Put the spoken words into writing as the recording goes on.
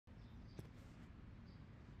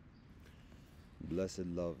Blessed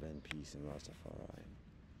love and peace in Rastafari.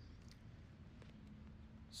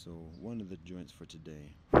 So one of the joints for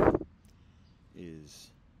today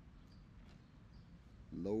is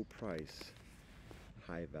low price,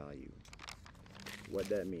 high value. What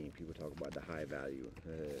that mean? People talk about the high value.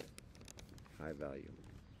 High value.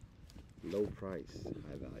 Low price,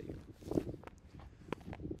 high value.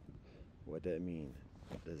 What that mean?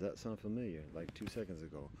 Does that sound familiar? Like 2 seconds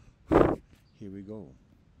ago. Here we go.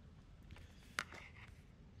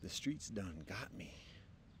 The streets done got me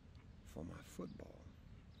for my football.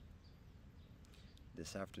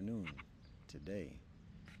 This afternoon, today,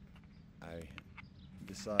 I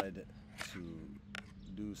decided to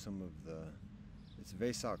do some of the. It's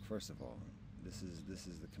Vesak, first of all. This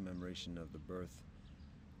is the commemoration of the birth,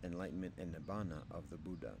 enlightenment, and nibbana of the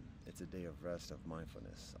Buddha. It's a day of rest, of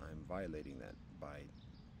mindfulness. I'm violating that by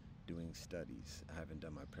doing studies. I haven't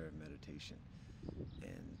done my prayer meditation,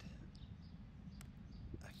 and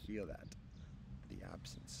I feel that the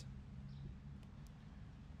absence.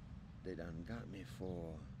 They done got me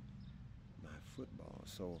for my football.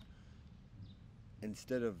 So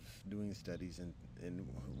instead of doing studies and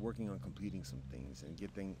working on completing some things and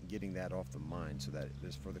getting that off the mind so that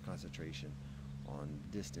there's further concentration on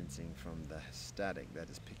distancing from the static that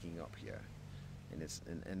is picking up here,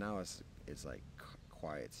 and now it's like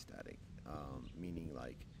quiet static, meaning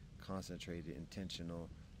like concentrated, intentional,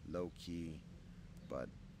 low key, but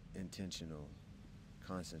intentional,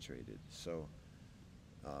 concentrated. So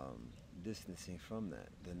distancing from that,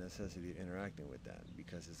 the necessity of interacting with that,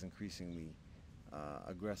 because it's increasingly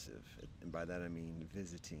aggressive, and by that I mean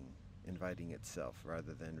visiting, inviting itself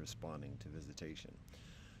rather than responding to visitation.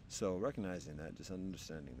 So recognizing that, just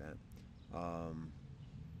understanding that,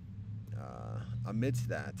 amidst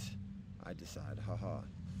that, I decide,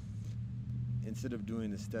 instead of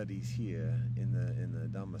doing the studies here in the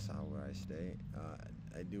Dhammasala where I stay,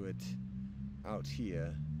 I do it out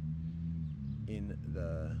here in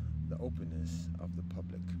the openness of the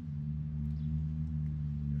public,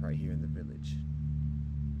 right here in the village.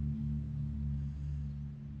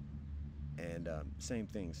 And same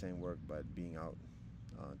thing, same work, but being out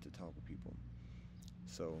to talk with people.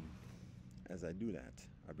 So as I do that,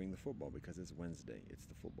 I bring the football because it's Wednesday, it's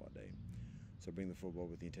the football day. So I bring the football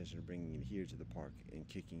with the intention of bringing it here to the park and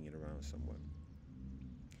kicking it around somewhere.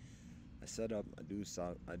 I set up, I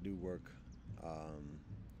do work.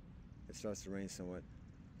 It starts to rain somewhat.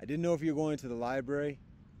 I didn't know if you were going to the library.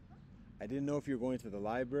 I didn't know if you were going to the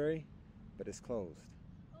library, but it's closed.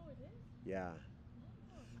 Oh, it is? Yeah.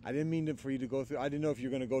 Oh. I didn't mean for you to go through. I didn't know if you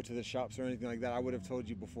were going to go to the shops or anything like that. I would have told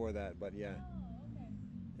you before that, but yeah. Oh, okay.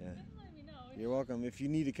 Yeah. Just let me know. You're welcome. If you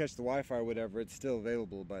need to catch the Wi-Fi or whatever, it's still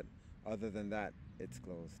available, but other than that, it's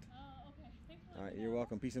closed. Oh, okay. Thanks for All right, letting me you're know.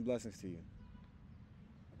 welcome. Peace and blessings to you.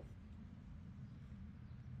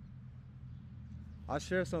 I'll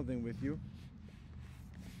share something with you.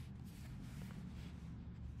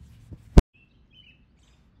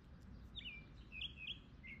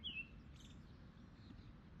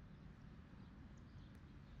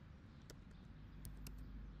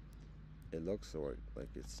 It looks like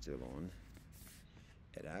it's still on.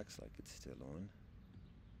 It acts like it's still on.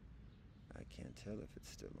 I can't tell if it's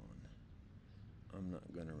still on. I'm not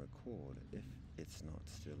gonna record if it's not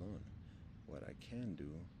still on. What I can do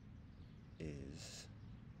is,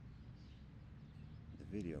 the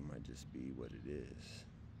video might just be what it is.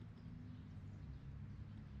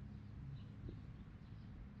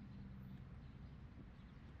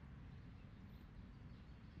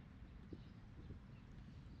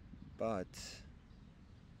 But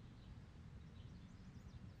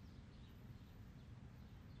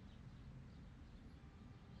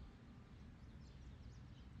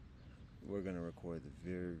we're gonna record the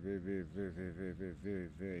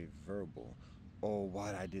very verbal. Oh,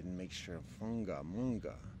 what I didn't make sure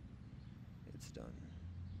munga. It's done.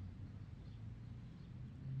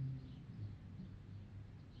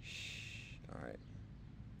 Shh. All right.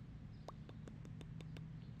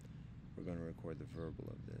 We're gonna record the verbal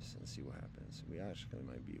of this and see what happens. We actually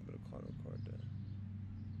might be able to record the.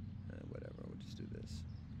 Whatever. We'll just do this.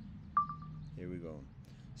 Here we go.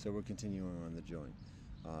 So we're continuing on the joint.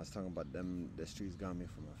 I was talking about them. The streets got me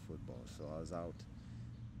for my football. So I was out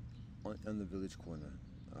on the village corner,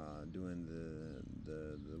 doing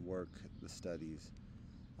the work, the studies,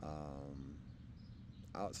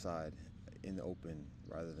 outside in the open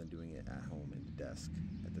rather than doing it at home in the desk,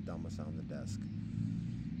 at the Dhammasala on the desk.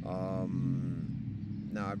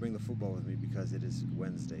 Now I bring the football with me because it is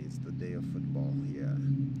Wednesday. It's the day of football here,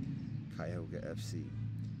 Cuyahoga FC,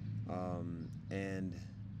 and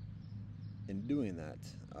in doing that,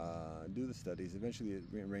 do the studies. Eventually, it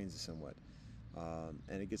rains somewhat.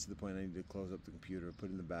 And it gets to the point I need to close up the computer, put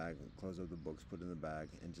it in the bag, close up the books, put it in the bag,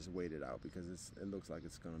 and just wait it out because it looks like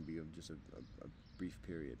it's going to be just a brief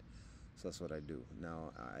period. So that's what I do.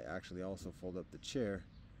 Now, I actually also fold up the chair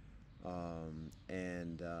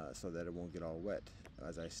and so that it won't get all wet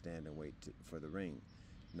as I stand and wait for the rain.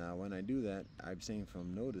 Now, when I do that, I'm abstain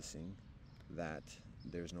from noticing that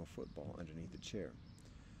there's no football underneath the chair,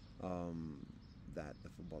 that the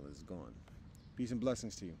football is gone. Peace and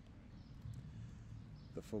blessings to you.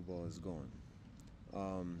 The football is gone.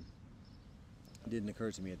 Didn't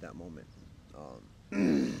occur to me at that moment.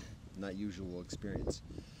 Not usual experience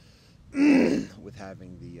with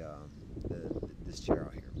having this chair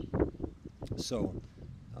out here. So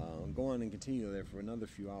go on and continue there for another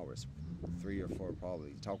few hours, 3 or 4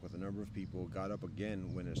 probably. Talk with a number of people. Got up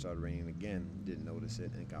again when it started raining again. Didn't notice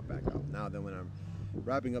it and got back out. Now then, when I'm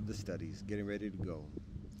wrapping up the studies, getting ready to go,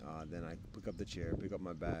 then I pick up the chair, pick up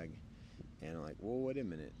my bag. And I'm like, well, wait a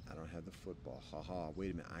minute, I don't have the football. Haha,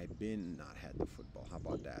 wait a minute, I've been not had the football. How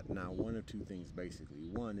about that? Now, one of two things, basically.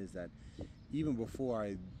 One is that even before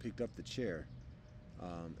I picked up the chair,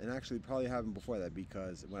 and actually probably happened before that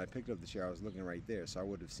because when I picked up the chair, I was looking right there. So I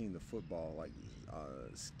would have seen the football, like,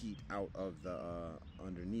 skeet out of the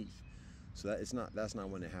underneath. So that's not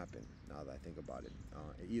when it happened, now that I think about it.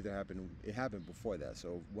 It happened before that.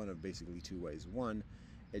 So one of basically 2 ways. One,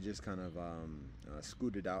 it just kind of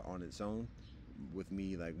scooted out on its own with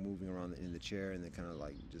me like moving around in the chair, and then kind of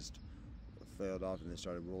like just failed off and then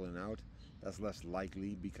started rolling out. That's less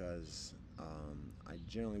likely because I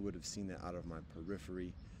generally would have seen that out of my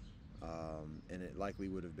periphery, and it likely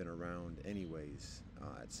would have been around anyways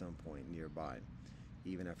at some point nearby.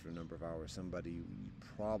 Even after a number of hours, somebody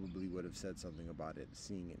probably would have said something about it,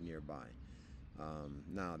 seeing it nearby.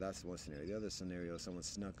 Now that's one scenario. The other scenario, someone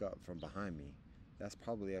snuck up from behind me. That's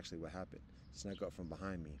probably actually what happened. Snuck up from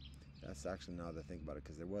behind me. That's actually, now that I think about it,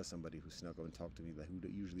 because there was somebody who snuck up and talked to me, who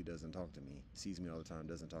usually doesn't talk to me, sees me all the time,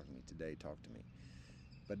 doesn't talk to me. Today, talked to me,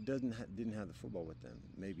 but didn't have the football with them.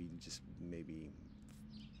 Maybe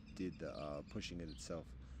did the pushing it itself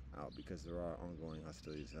out, because there are ongoing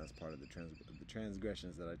hostilities, and that's part of the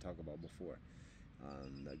transgressions that I talked about before.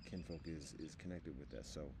 That kinfolk is connected with that.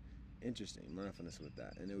 So interesting mindfulness with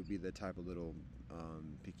that, and it would be the type of little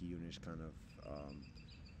picayunish kind of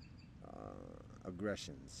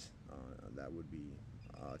aggressions that would be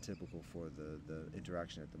typical for the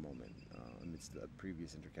interaction at the moment amidst the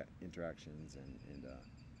previous interactions and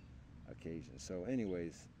occasions. So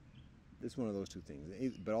anyways, it's one of those 2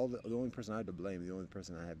 things. But the only person I have to blame, the only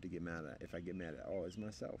person I have to get mad at, if I get mad at all, is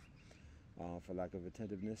myself for lack of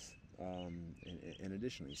attentiveness, and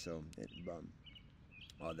additionally. So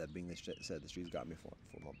that being said, the streets got me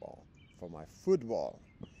for my football.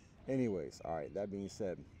 Anyways, all right, that being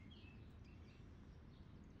said,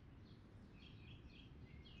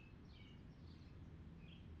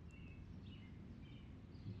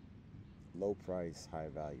 low price, high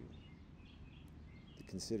value. The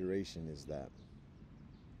consideration is that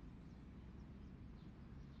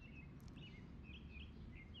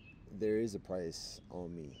there is a price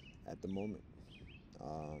on me at the moment,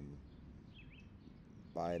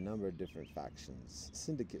 by a number of different factions,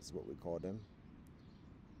 syndicates, what we call them,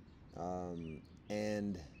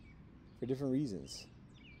 and for different reasons,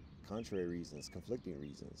 contrary reasons, conflicting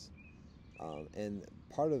reasons, and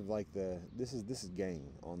part of like this is game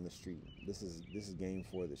on the street. This is game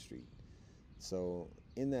for the street. So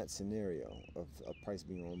in that scenario of a price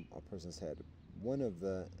being on a person's head, one of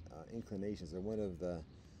the inclinations, or one of the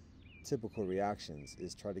typical reactions,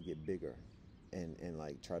 is try to get bigger and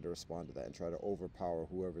like try to respond to that and try to overpower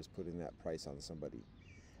whoever's putting that price on somebody.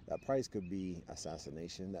 That price could be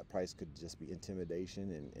assassination. That price could just be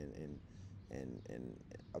intimidation and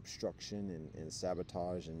obstruction and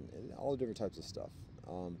sabotage and all different types of stuff.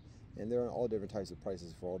 And there are all different types of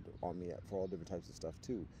prices for all different types of stuff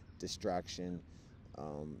too. Distraction,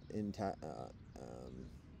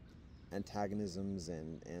 antagonisms,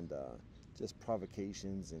 and just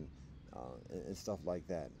provocations and stuff like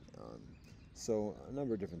that. So a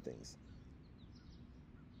number of different things.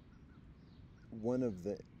 One of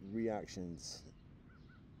the reactions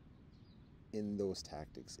in those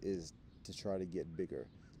tactics is to try to get bigger,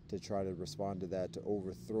 to try to respond to that, to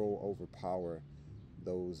overpower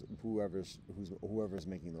those whoever's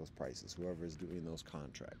making those prices, whoever's doing those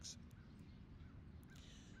contracts.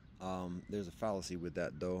 There's a fallacy with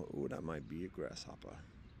that though. Oh, that might be a grasshopper.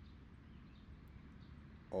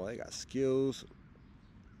 Oh, they got skills,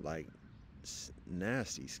 like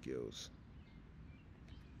nasty skills,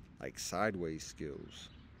 like sideways skills,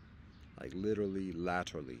 like literally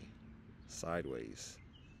laterally sideways,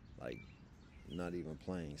 like not even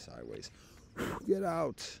playing sideways. Get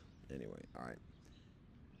out. Anyway, all right.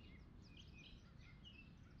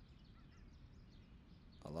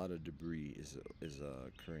 A lot of debris is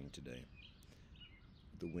occurring today.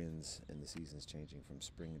 The winds and the seasons changing from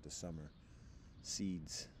spring into summer.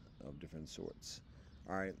 Seeds of different sorts.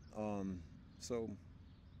 All right. So.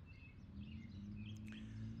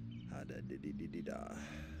 Da.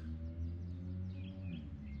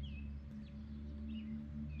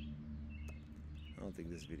 I don't think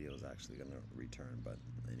this video is actually gonna return, but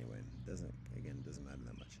anyway, doesn't matter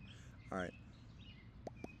that much. All right.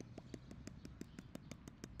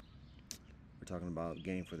 We're talking about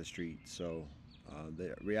game for the street. So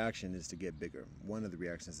the reaction is to get bigger. One of the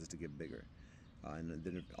reactions is to get bigger.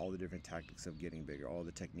 And all the different tactics of getting bigger, all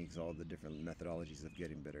the techniques, all the different methodologies of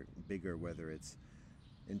getting bigger, whether it's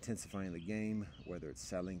intensifying the game, whether it's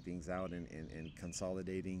selling things out and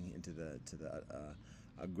consolidating into the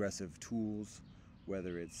aggressive tools,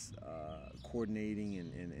 whether it's coordinating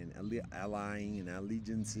and allying and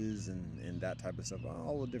allegiances and that type of stuff,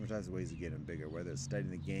 all the different types of ways of getting bigger, whether it's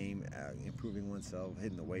studying the game, improving oneself,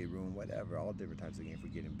 hitting the weight room, whatever, all different types of games for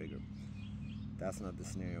getting bigger. That's not the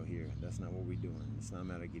scenario here. That's not what we're doing. It's not a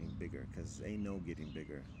matter of getting bigger, because ain't no getting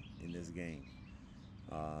bigger in this game.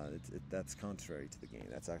 That's contrary to the game.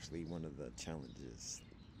 That's actually one of the challenges.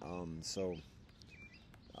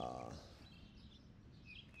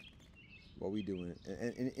 What we doing,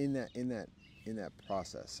 and in that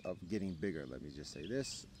process of getting bigger, let me just say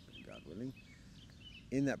this, God willing,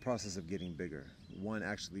 in that process of getting bigger, one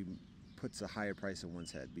actually puts a higher price on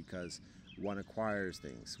one's head, because one acquires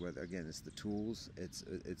things, whether again it's the tools, it's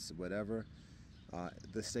whatever,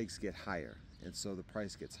 the stakes get higher, and so the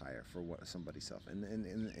price gets higher for what somebody's self,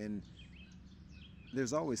 and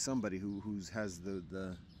there's always somebody who is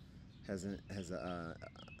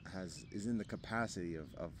in the capacity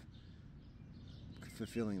of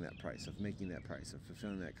fulfilling that price, of making that price, of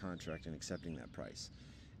fulfilling that contract and accepting that price.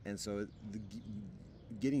 And so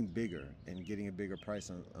getting bigger and getting a bigger price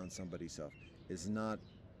on somebody's self is not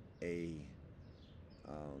a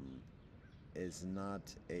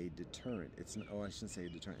deterrent. It's not, I shouldn't say a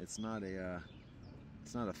deterrent. It's not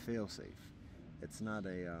a fail-safe. It's not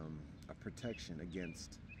a protection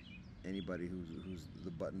against anybody who's the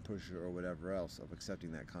button pusher or whatever else of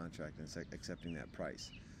accepting that contract and accepting that price.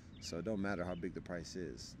 So it don't matter how big the price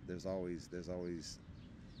is. There's always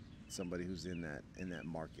somebody who's in that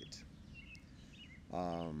market.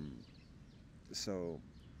 So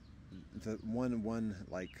the one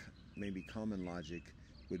like maybe common logic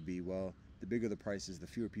would be, well, the bigger the price is, the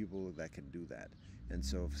fewer people that can do that. And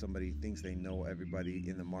so if somebody thinks they know everybody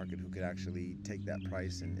in the market who could actually take that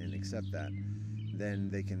price and accept that,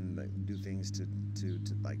 then they can do things to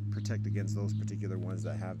like protect against those particular ones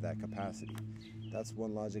that have that capacity. That's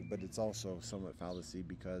one logic, but it's also somewhat fallacy,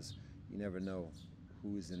 because you never know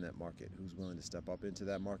who is in that market, who's willing to step up into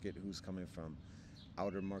that market, who's coming from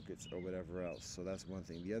outer markets or whatever else. So that's one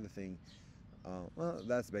thing. The other thing, well,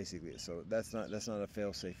 that's basically it. So that's not a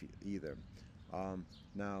fail-safe either.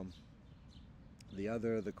 Now,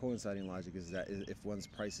 the coinciding logic is that if one's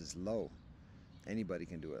price is low, anybody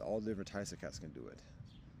can do it. All different types of cats can do it.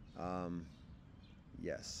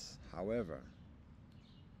 Yes. However,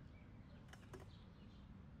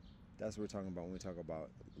 that's what we're talking about when we talk about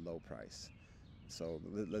low price. So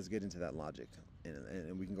let's get into that logic,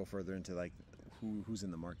 and we can go further into like who's in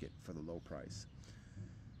the market for the low price.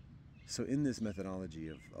 So in this methodology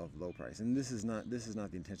of low price, and this is not the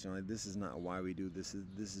intentionality. This is not why we do this.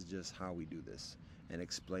 This is just how we do this and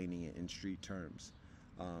explaining it in street terms.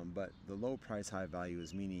 But the low price, high value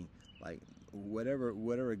is meaning like whatever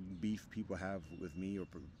beef people have with me or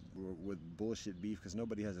with bullshit beef, because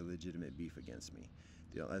nobody has a legitimate beef against me.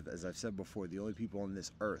 You know, as I've said before, the only people on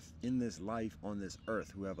this earth, in this life, on this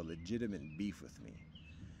earth, who have a legitimate beef with me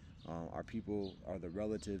are the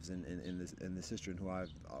relatives and the sister who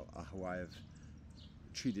I've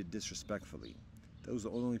treated disrespectfully. Those are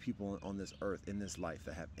the only people on this earth, in this life,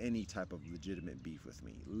 that have any type of legitimate beef with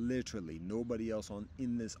me. Literally, nobody else on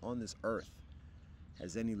this earth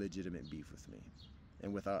has any legitimate beef with me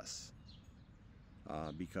and with us,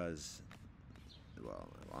 because, well,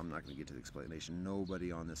 I'm not going to get to the explanation.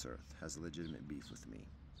 Nobody on this earth has a legitimate beef with me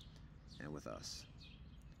and with us.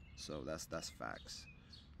 So that's facts.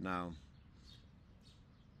 Now,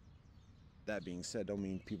 that being said, don't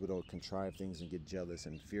mean people don't contrive things and get jealous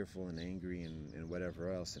and fearful and angry and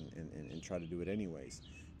whatever else and try to do it anyways.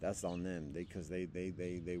 That's on them, because they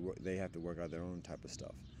have to work out their own type of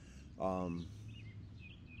stuff.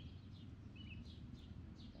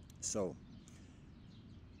 So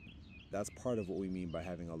that's part of what we mean by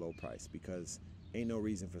having a low price, because ain't no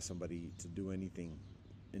reason for somebody to do anything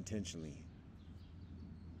intentionally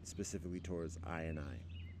specifically towards I and I.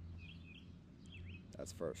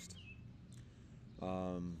 That's first.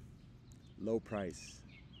 Low price,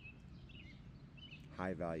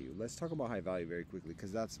 high value. Let's talk about high value very quickly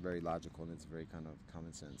because that's very logical and it's very kind of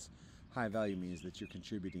common sense. High value means that you're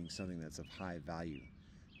contributing something that's of high value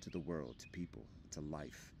to the world, to people, to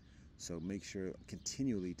life. So make sure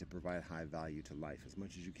continually to provide high value to life as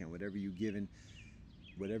much as you can. Whatever you're given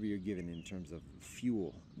in terms of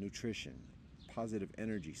fuel, nutrition, positive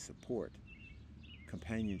energy, support,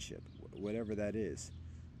 companionship, whatever that is,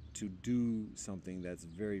 to do something that's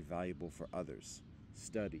very valuable for others.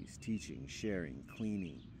 Studies, teaching, sharing,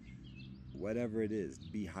 cleaning, whatever it is,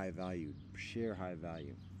 be high value, share high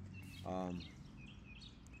value.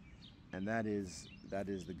 And that is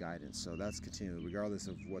the guidance. So that's continuing, regardless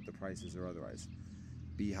of what the price is or otherwise.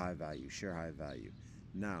 Be high value, share high value.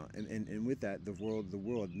 Now, and with that, the world,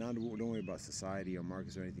 now don't worry about society or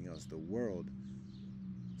markets or anything else. The world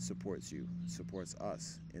supports you, supports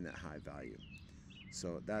us in that high value.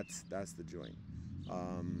 So that's the joint.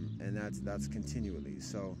 And that's continually.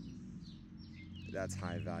 So that's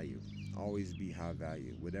high value. Always be high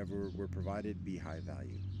value. Whatever we're provided, be high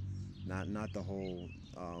value. Not the whole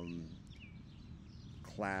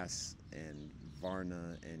class and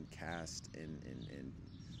Varna and caste and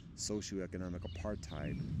socioeconomic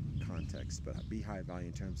apartheid context, but be high value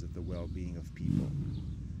in terms of the well-being of people,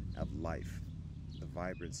 of life, the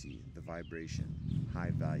vibrancy, the vibration,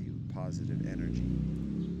 high value, positive energy.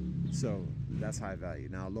 So that's high value.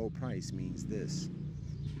 Now, low price means this: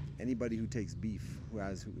 anybody who takes beef,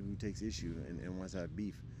 who takes issue and wants to have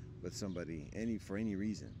beef with somebody, for any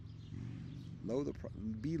reason,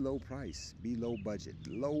 be low price, be low budget.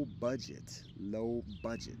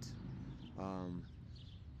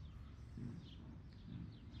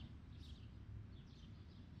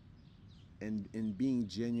 And being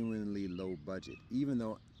genuinely low budget, even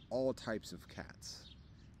though all types of cats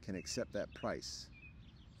can accept that price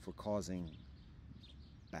for causing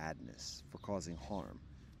badness, for causing harm,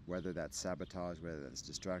 whether that's sabotage, whether that's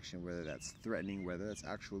distraction, whether that's threatening, whether that's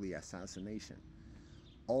actually assassination.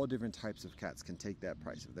 All different types of cats can take that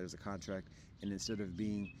price. If there's a contract, and instead of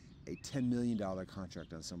being a $10 million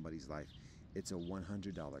contract on somebody's life, it's a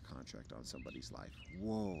 $100 contract on somebody's life.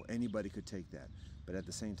 Whoa, anybody could take that. But at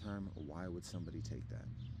the same time, why would somebody take that?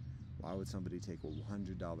 Why would somebody take a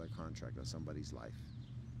 $100 contract on somebody's life,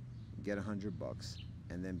 get $100,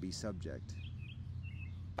 and then be subject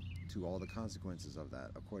to all the consequences of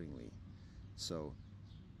that accordingly? So,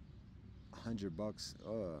 $100,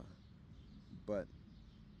 but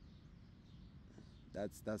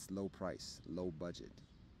that's low price, low budget.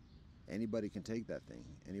 Anybody can take that thing.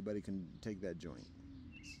 Anybody can take that joint.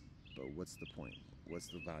 But what's the point? What's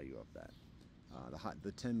the value of that?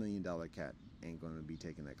 The $10 million cat ain't going to be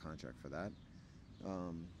taking that contract for that.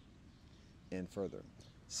 And further.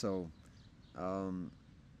 So, and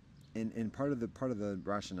part of the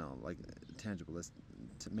rationale, like tangible, is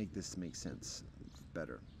to make this make sense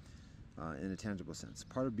better, in a tangible sense.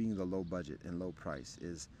 Part of being the low budget and low price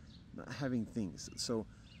is not having things. So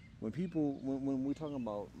when we're talking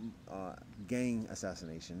about gang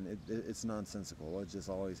assassination, it's nonsensical. It just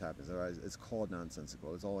always happens. It's called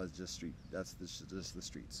nonsensical. It's always just street. That's just the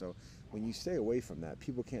street. So when you stay away from that,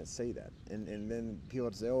 people can't say that. And then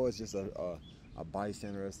people say, oh, it's just a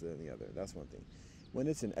bystander, this and the other. That's one thing. When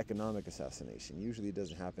it's an economic assassination, usually it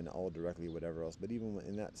doesn't happen all directly, whatever else. But even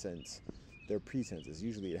in that sense, there are pretenses.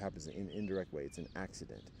 Usually it happens in an indirect way. It's an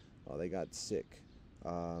accident. They got sick.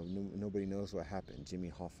 Nobody knows what happened, Jimmy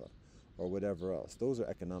Hoffa, or whatever else. Those are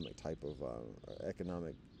economic type of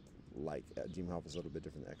economic, like Jimmy Hoffa's a little bit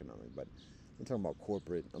different than economic, but I'm talking about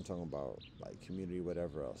corporate, I'm talking about like community,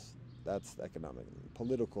 whatever else. That's economic.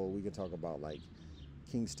 Political, we can talk about like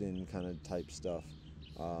Kingston kind of type stuff.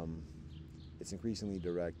 It's increasingly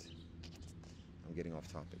direct. I'm getting off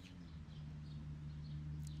topic.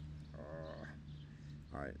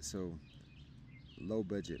 All right, so low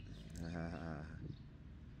budget.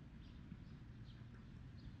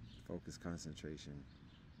 Focus, concentration,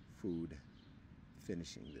 food,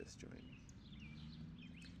 finishing this joint.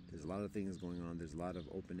 There's a lot of things going on. There's a lot of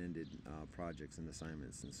open-ended projects and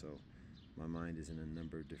assignments, and so my mind is in a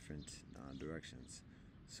number of different directions.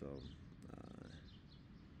 So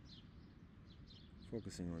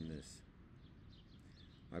focusing on this.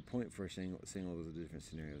 My point for saying all those different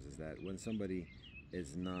scenarios is that when somebody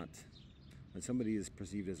is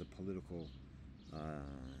perceived as a political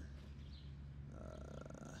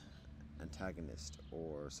antagonist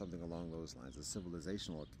or something along those lines, a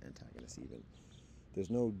civilizational antagonist even, there's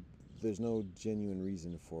no genuine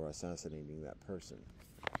reason for assassinating that person.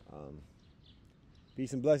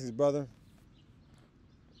 Peace and blessings, brother.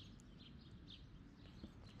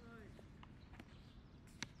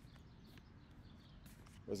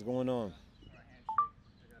 What's going on? For a handshake,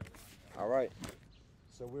 I gotta run. All right.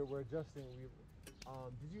 So we're adjusting.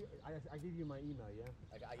 Did you? I gave you my email, yeah.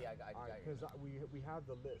 Yeah, I All right, got you. because we have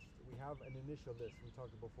the list. We have an initial list. We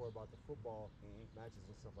talked before about the football matches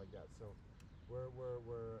and stuff like that. So we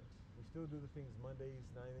still do the things Mondays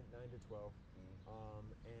 9 to 12.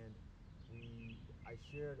 And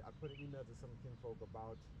I put an email to some kinfolk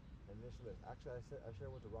about an initial list. Actually, I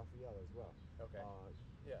shared with Raphael as well. Okay.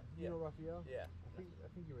 You Yeah. know Raphael? Yeah. I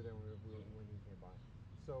think you were there when he came by.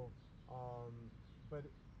 So, but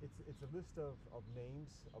it's a list of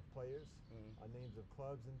names of players, names of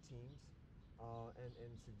clubs and teams, and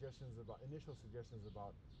initial suggestions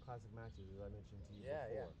about classic matches, as I mentioned to you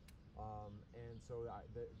before. And so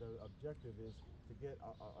the objective is to get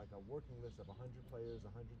like a working list of 100 players,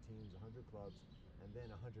 100 teams, 100 clubs, and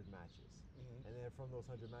then 100 matches. And then from those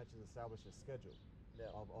 100 matches, establish a schedule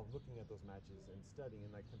of looking at those matches and studying and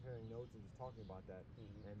like comparing notes and just talking about that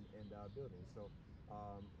and building. So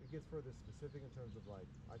it gets further specific in terms of like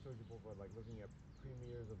I told you before, like looking at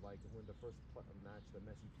premieres of like when the first match that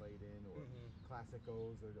Messi played in, or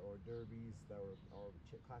classicos or derbies that were or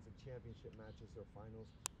classic championship matches or finals,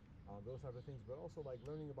 those type of things. But also like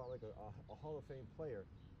learning about like a Hall of Fame player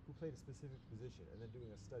who played a specific position, and then doing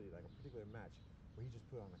a study like a particular match where he just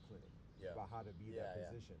put on a clinic about how to be that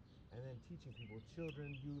position, and then teaching people,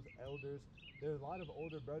 children, youth, elders. There's a lot of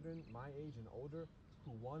older brethren, my age and older,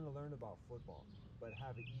 who want to learn about football but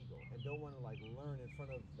have an ego and don't want to like learn in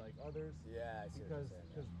front of like others. Yeah, I see what you're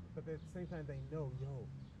saying, But at the same time they know,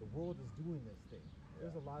 the world is doing this thing.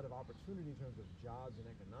 There's a lot of opportunity in terms of jobs and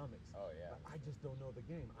economics. Oh yeah. But I just don't know the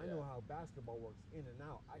game. I know how basketball works in and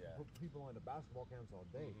out. I can put people on the basketball camps all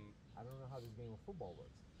day. I don't know how this game of football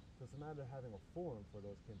works. So it's a matter of having a forum for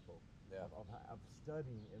those kinfolk, of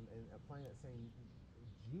studying and applying that same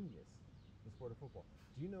genius in the sport of football.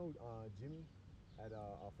 Do you know Jimmy at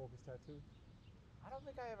Focus Tattoo? I don't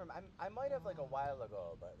think I ever. I might have like a while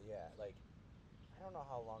ago, but yeah, like I don't know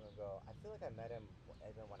how long ago. I feel like I met him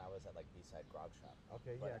even when I was at like B-side Grog Shop.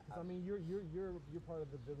 Okay, but because I mean you're part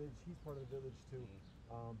of the village. He's part of the village too.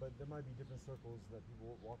 But there might be different circles that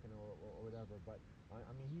people walk in or whatever. But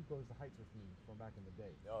I mean he goes to Heights with me from back in the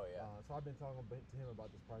day. Oh yeah. So I've been talking to him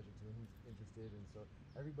about this project too, and he's interested. And so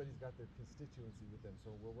everybody's got their constituency with them.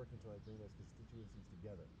 So we're working to like bring those constituencies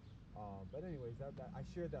together. But anyways, I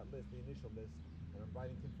shared that list, the initial list, and I'm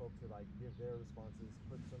inviting kinfolk to like give their responses,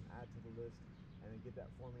 add to the list, and then get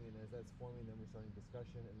that forming. And as that's forming, then we're starting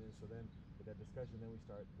discussion, and then with that discussion, then we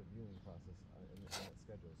start the viewing process in that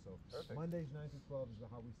schedule. So perfect. Mondays 9 to 12 is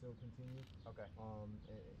how we still continue. Okay.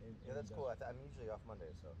 Yeah, that's cool. I'm usually off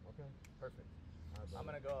Mondays, so okay, perfect. Right, I'm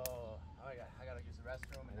gonna go. Oh my God, I gotta use the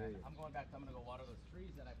restroom, and then I'm going back. I'm gonna go water those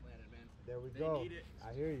trees that I planted, man. There we go. They need it.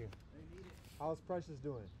 I hear you. They need it. How's Precious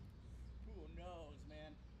doing? Who knows,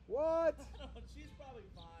 man? What? She's probably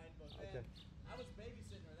fine, but man, I was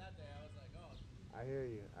babysitting her that day. I was like, oh. I hear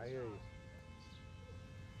you. I hear you.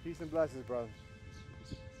 Peace and blessings, brother.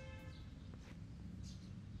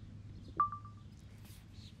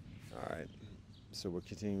 All right. So we're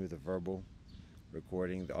continuing with the verbal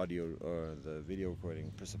recording, the audio or the video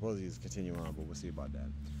recording. Supposedly it's continuing on, but we'll see about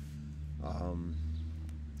that. I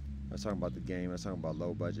was talking about the game. I was talking about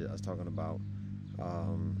low budget. I was talking about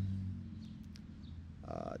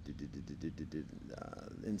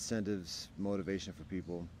incentives, motivation for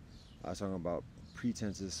people. I was talking about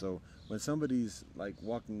pretenses. So when somebody's like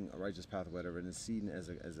walking a righteous path or whatever, and is seen as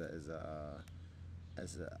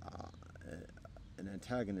an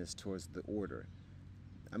antagonist towards the order,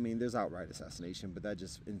 I mean, there's outright assassination, but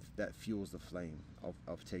that fuels the flame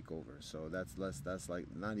of takeover. So that's like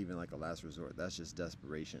not even like a last resort. That's just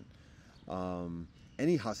desperation.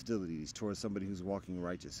 Any hostilities towards somebody who's walking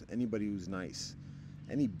righteous, anybody who's nice,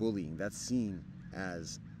 any bullying, that's seen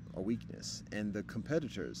as a weakness. And the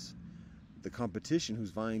competitors, the competition who's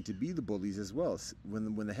vying to be the bullies as well,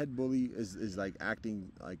 when the head bully is like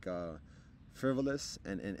acting like frivolous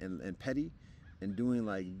and petty, and doing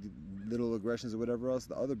like little aggressions or whatever else,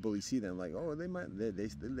 the other bullies see them like, oh, they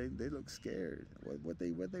look scared. What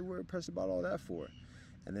they were impressed about all that for?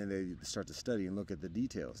 And then they start to study and look at the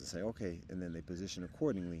details and say, okay, and then they position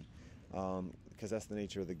accordingly, because that's the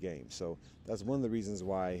nature of the game. So that's one of the reasons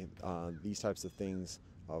why these types of things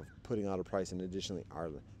of putting out a price and additionally are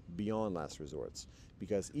beyond last resorts,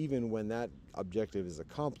 because even when that objective is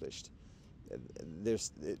accomplished,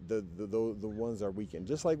 there's the ones are weakened.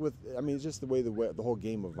 Just like with, I mean, it's just the way the whole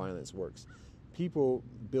game of violence works. People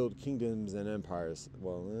build kingdoms and empires.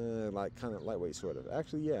 Well, like kind of lightweight, sort of.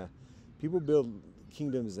 Actually, yeah, people build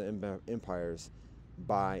kingdoms and empires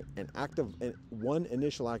by one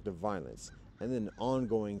initial act of violence and then an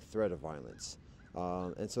ongoing threat of violence.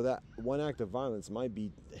 And so that one act of violence might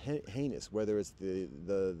be heinous, whether it's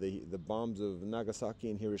the bombs of Nagasaki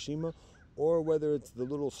and Hiroshima, or whether it's the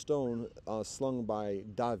little stone slung by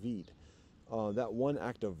David. That one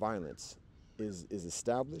act of violence is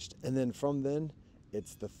established, and then from then,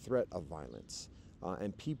 it's the threat of violence,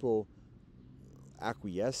 and people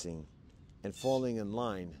acquiescing and falling in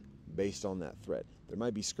line based on that threat. There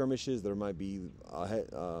might be skirmishes, there might be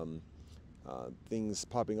things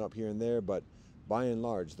popping up here and there, but by and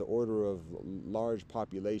large, the order of large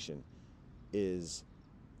population is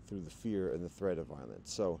through the fear and the threat of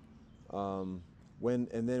violence. So when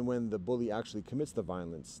the bully actually commits the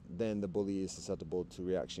violence, then the bully is susceptible to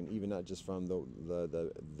reaction, even not just from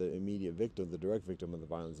the immediate victim, the direct victim of the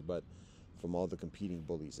violence, but from all the competing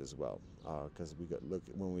bullies as well. Because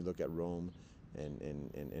when we look at Rome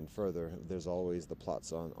and further, there's always the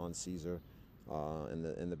plots on Caesar,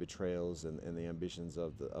 and the betrayals and the ambitions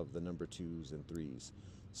of the number 2s and 3s.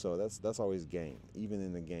 So that's always game. Even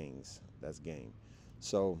in the gangs, that's game.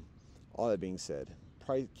 So all that being said,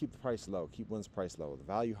 keep the price low. Keep one's price low. The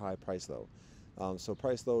value high, price low. So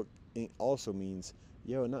price low also means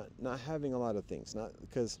not having a lot of things. Not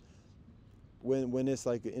because when it's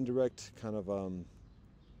like an indirect kind of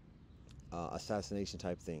assassination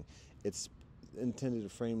type thing, it's intended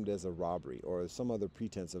framed as a robbery or some other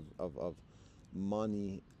pretense of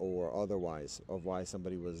money or otherwise of why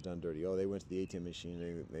somebody was done dirty. Oh, they went to the ATM machine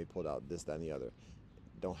and they pulled out this, that, and the other.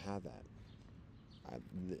 Don't have that.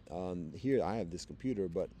 Here I have this computer,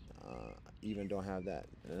 but even don't have that.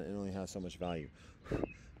 It only has so much value.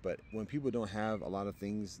 But when people don't have a lot of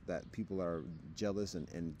things that people are jealous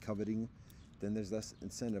and coveting, then there's less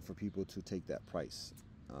incentive for people to take that price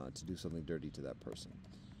to do something dirty to that person.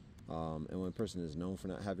 And when a person is known for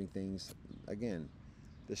not having things, again,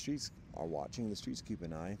 the streets are watching, the streets keep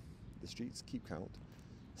an eye, the streets keep count.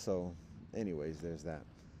 So anyways, there's that.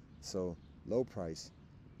 So low price,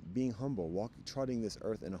 being humble, trotting this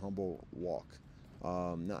earth in a humble walk,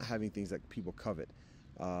 not having things that people covet,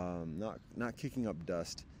 not kicking up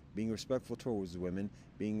dust, being respectful towards women,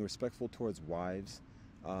 being respectful towards wives,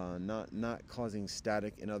 not causing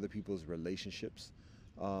static in other people's relationships,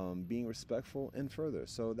 being respectful and further.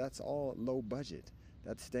 So that's all low budget.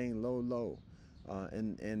 That's staying low.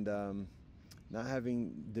 And not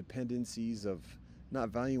having dependencies of not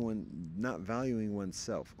valuing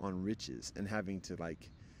oneself on riches and having to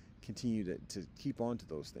continue to keep on to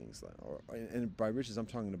those things. And by riches, I'm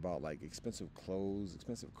talking about like expensive clothes,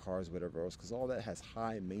 expensive cars, whatever else, because all that has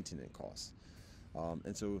high maintenance costs.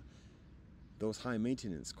 And so those high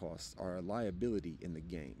maintenance costs are a liability in the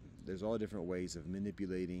game. There's all different ways of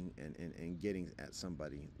manipulating and getting at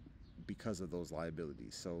somebody because of those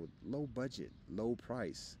liabilities. So low budget, low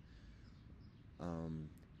price,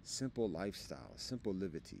 simple lifestyle, simple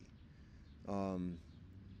livity,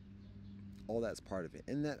 all that's part of it.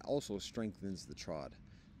 And that also strengthens the trod.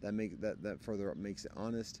 That further makes it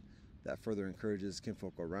honest. That further encourages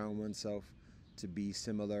kinfolk around oneself to be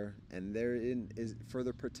similar, and therein is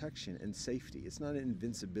further protection and safety. It's not an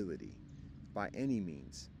invincibility by any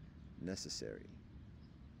means necessary.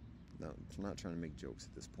 No, I'm not trying to make jokes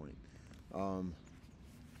at this point.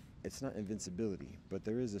 It's not invincibility, but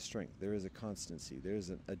there is a strength, there is a constancy, there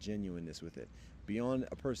is a genuineness with it, beyond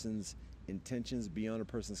a person's intentions, beyond a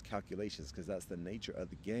person's calculations, because that's the nature of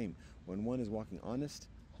the game. When one is walking honest,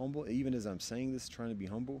 humble, even as I'm saying this, trying to be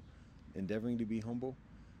humble, endeavoring to be humble,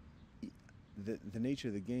 the nature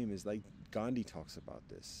of the game is like Gandhi talks about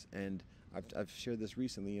this, and I've shared this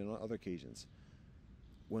recently on other occasions.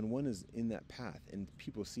 When one is in that path and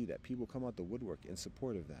people see that, people come out the woodwork in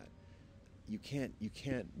support of that. You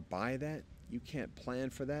can't buy that, you can't plan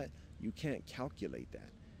for that, you can't calculate that.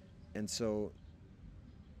 And so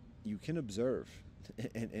you can observe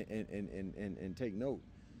and take note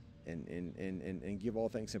and give all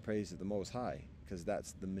thanks and praise to the Most High, because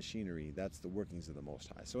that's the machinery, that's the workings of the Most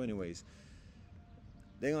High. So anyways,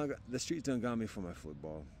 the streets done got me for my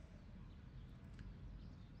football.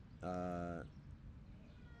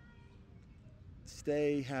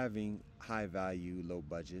 Stay having high value, low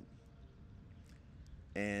budget,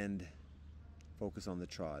 and focus on the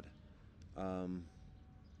trod.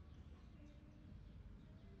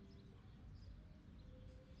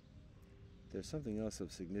 There's something else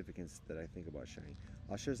of significance that I think about sharing.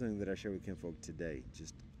 I'll share something that I shared with kinfolk today,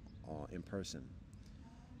 just in person.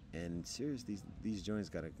 And seriously, these joints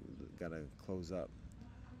gotta close up.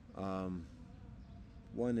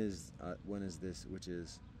 One is this, which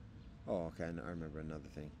is, I remember another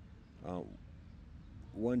thing.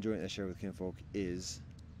 One joint I share with kinfolk is,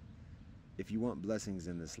 if you want blessings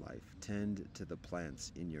in this life, tend to the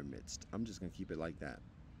plants in your midst. I'm just gonna keep it like that.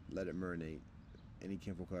 Let it marinate. any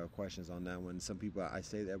kinfolk have questions on that one. Some people, I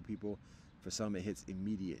say that people, for some it hits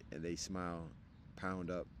immediate and they smile, pound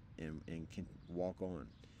up, and can walk on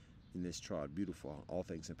in this trod. Beautiful, all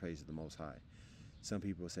thanks and praise to the Most High. Some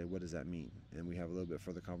people say, what does that mean? And we have a little bit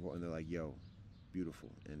further convo, and they're like, yo, beautiful,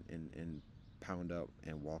 and pound up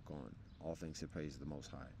and walk on, all thanks and praise to the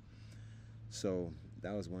Most High. So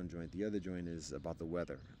that was one joint. The other joint is about the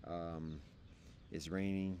weather. It's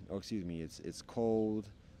raining. Oh, excuse me. It's cold.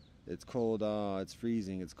 It's cold. It's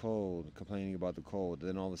freezing. It's cold. Complaining about the cold.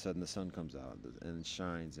 Then all of a sudden the sun comes out and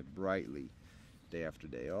shines it brightly, day after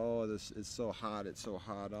day. Oh, this it's so hot. It's so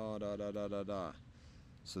hot. Oh, da da da da da.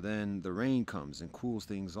 So then the rain comes and cools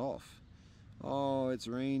things off. Oh, it's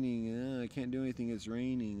raining. I can't do anything. It's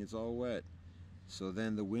raining. It's all wet. So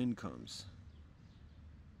then the wind comes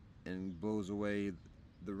and blows away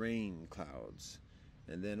the rain clouds.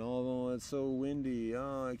 And then, oh, it's so windy.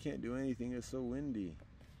 Oh, I can't do anything. It's so windy.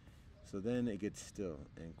 So then it gets still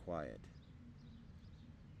and quiet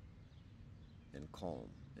and calm.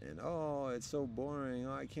 And, oh, it's so boring.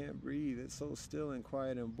 Oh, I can't breathe. It's so still and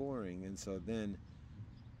quiet and boring. And so then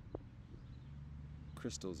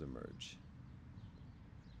crystals emerge.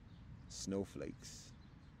 Snowflakes.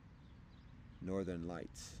 Northern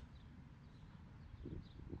lights.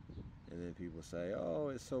 And then people say, oh,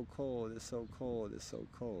 it's so cold, it's so cold, it's so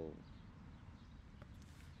cold.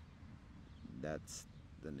 That's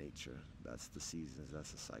the nature. That's the seasons.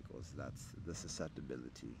 That's the cycles. That's the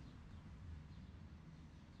susceptibility.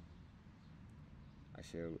 I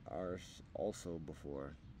shared ours also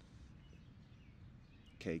before.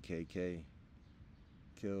 KKK.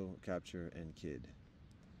 Kill, capture, and kid.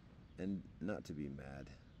 And not to be mad.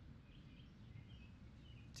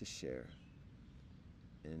 To share.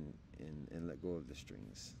 And let go of the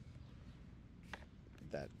strings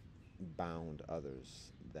that bound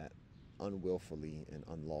others, that unwillfully and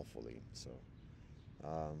unlawfully. So,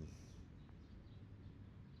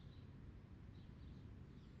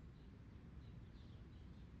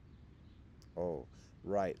 oh,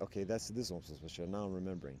 right, okay, this one was for sure. Now I'm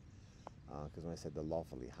remembering, because when I said the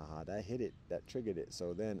lawfully, haha, that hit it, that triggered it.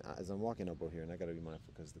 So then, as I'm walking up over here, and I got to be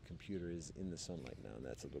mindful because the computer is in the sunlight now, and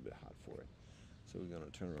that's a little bit hot for it. So we're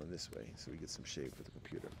gonna turn around this way so we get some shade for the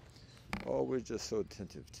computer. Oh, we're just so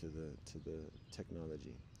attentive to the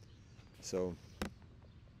technology. So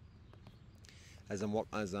as I'm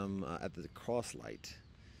at the cross light,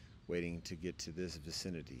 waiting to get to this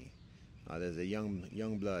vicinity, there's a young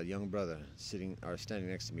brother standing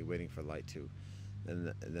next to me, waiting for light too.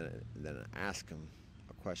 And then I ask him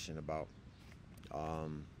a question about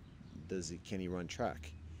can he run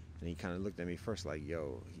track? And he kind of looked at me first like,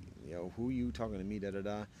 yo, who you talking to me, da da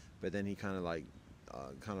da. But then he kind of like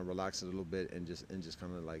relaxed a little bit and just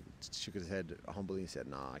kind of like shook his head humbly and said,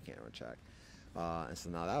 nah, I can't run track. And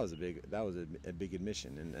so now that was a big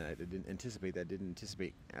admission, and I didn't anticipate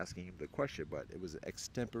asking him the question, but it was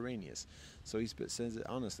extemporaneous. So he says it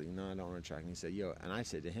honestly, no, I don't run track. And he said, yo, and I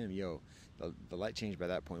said to him, yo, the light changed by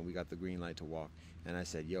that point. We got the green light to walk, and I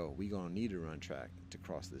said, yo, we gonna need to run track to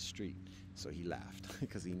cross this street. So he laughed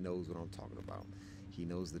because he knows what I'm talking about. He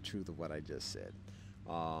knows the truth of what I just said.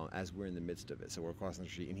 As we're in the midst of it, so we're crossing the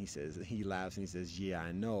street, and he laughs and he says, yeah,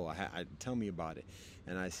 I know, tell me about it.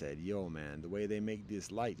 And I said, yo, man, the way they make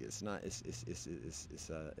this light, it's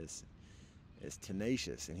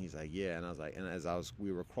tenacious. And he's like, yeah. And I was like, and as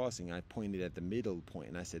we were crossing, I pointed at the middle point,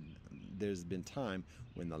 and I said, there's been time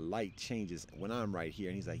when the light changes when I'm right here.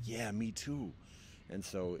 And he's like, yeah, me too. And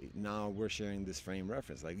so now we're sharing this frame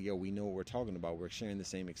reference, like, yo, we know what we're talking about. We're sharing the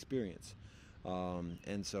same experience.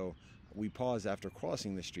 And so we pause after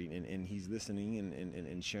crossing the street, and he's listening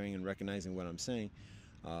and sharing and recognizing what I'm saying.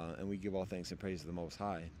 And we give all thanks and praise to the Most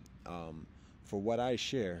High for what I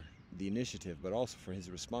share, the initiative, but also for his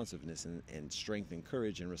responsiveness and strength and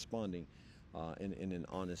courage in responding in an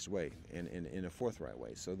honest way and in a forthright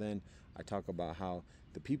way. So then I talk about how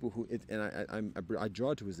the people who, I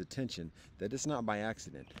draw to his attention that it's not by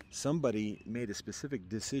accident. Somebody made a specific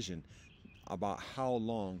decision about how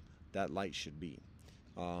long that light should be.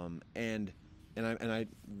 And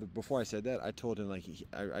before I said that, I told him, like,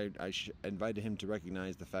 I invited him to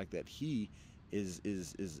recognize the fact that he is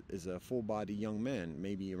a full body young man,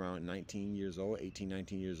 maybe around 19 years old, 18,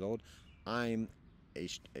 19 years old. I'm a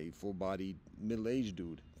full body middle-aged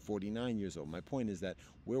dude, 49 years old. My point is that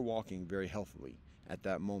we're walking very healthily at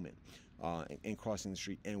that moment, and crossing the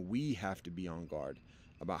street, and we have to be on guard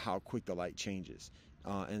about how quick the light changes.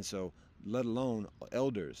 And so, let alone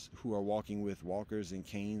elders who are walking with walkers and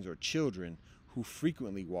canes, or children who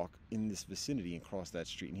frequently walk in this vicinity and cross that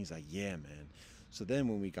street. And he's like, yeah, man. So then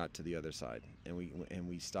when we got to the other side and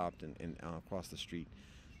we stopped and crossed the street,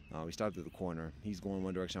 We stopped at the corner. He's going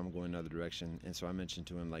one direction, I'm going another direction. And so I mentioned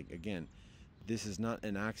to him, like, again, this is not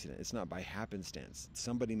an accident. It's not by happenstance.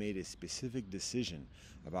 Somebody made a specific decision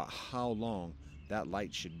about how long that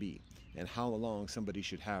light should be and how long somebody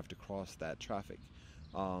should have to cross that traffic.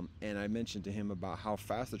 And I mentioned to him about how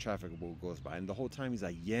fast the traffic goes by. And the whole time he's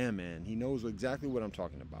like, yeah, man, he knows exactly what I'm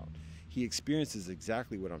talking about. He experiences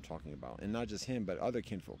exactly what I'm talking about. And not just him, but other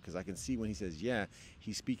kinfolk. Because I can see when he says, yeah,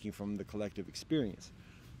 he's speaking from the collective experience.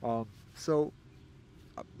 So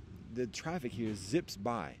the traffic here zips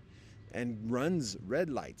by and runs red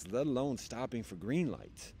lights, let alone stopping for green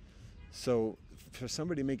lights. So for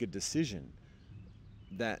somebody to make a decision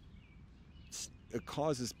that it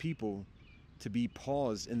causes people to be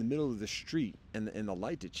paused in the middle of the street and the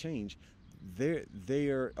light to change, they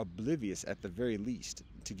are oblivious at the very least,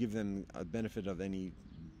 to give them a benefit of any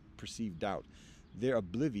perceived doubt. They're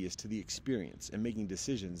oblivious to the experience and making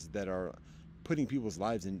decisions that are putting people's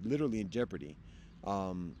lives literally in jeopardy.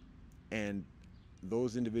 And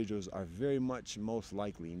those individuals are very much most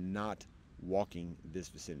likely not walking this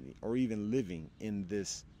vicinity or even living in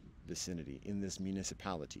this vicinity, in this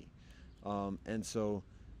municipality. And so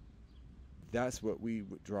that's what we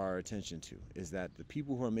draw our attention to, is that the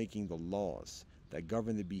people who are making the laws that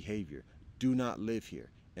govern the behavior do not live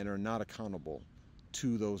here and are not accountable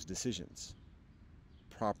to those decisions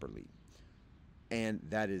properly. And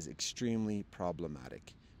that is extremely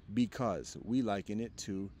problematic, because we liken it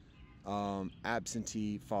to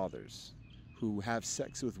absentee fathers who have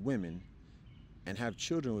sex with women and have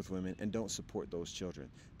children with women and don't support those children.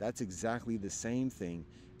 That's exactly the same thing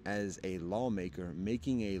as a lawmaker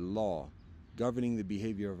making a law governing the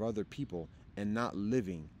behavior of other people and not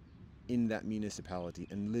living in that municipality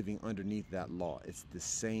and living underneath that law. It's the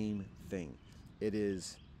same thing. It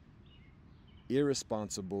is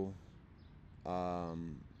irresponsible.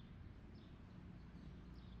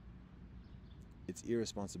 It's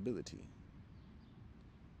irresponsibility.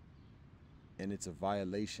 And it's a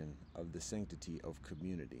violation of the sanctity of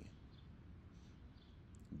community.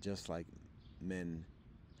 Just like men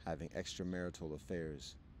having extramarital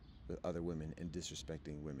affairs with other women and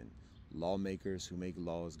disrespecting women. Lawmakers who make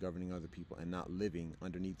laws governing other people and not living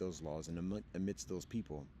underneath those laws and amidst those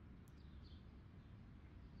people.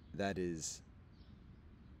 That is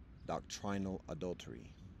doctrinal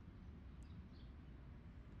adultery.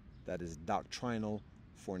 That is doctrinal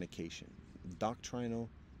fornication. Doctrinal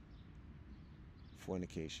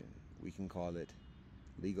fornication. We can call it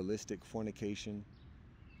legalistic fornication.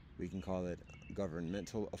 We can call it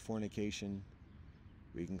governmental fornication.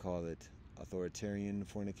 We can call it authoritarian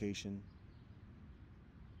fornication.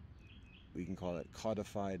 We can call it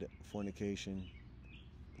codified fornication.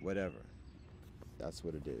 Whatever. That's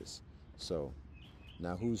what it is. So,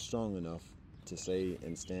 now who's strong enough to say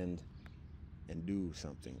and stand and do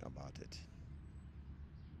something about it?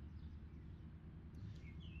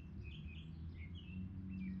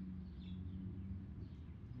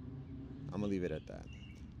 I'm gonna leave it at that.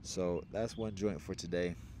 So that's one joint for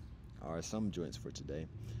today, or some joints for today.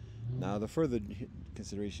 Now the further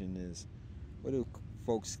consideration is, what do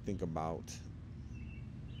folks think about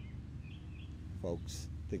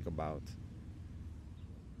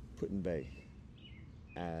Put-in-Bay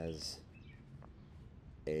as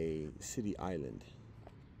a city island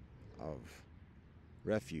of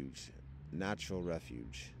refuge, natural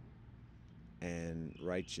refuge, and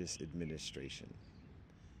righteous administration?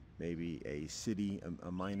 Maybe a city,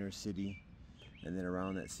 a minor city, and then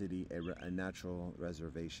around that city, a natural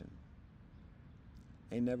reservation.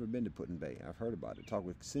 Ain't never been to Put-in-Bay. I've heard about it. Talked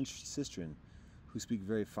with Sistren, who speak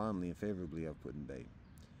very fondly and favorably of Put-in-Bay.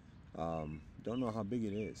 Don't know how big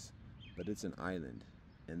it is, but it's an island,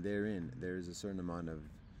 and therein there is a certain amount of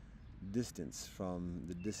distance from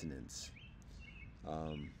the dissonance.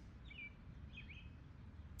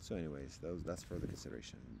 So anyways, that's further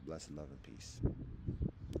consideration. Blessed love and peace. I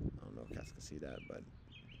don't know if cats can see that, but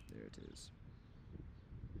there it is.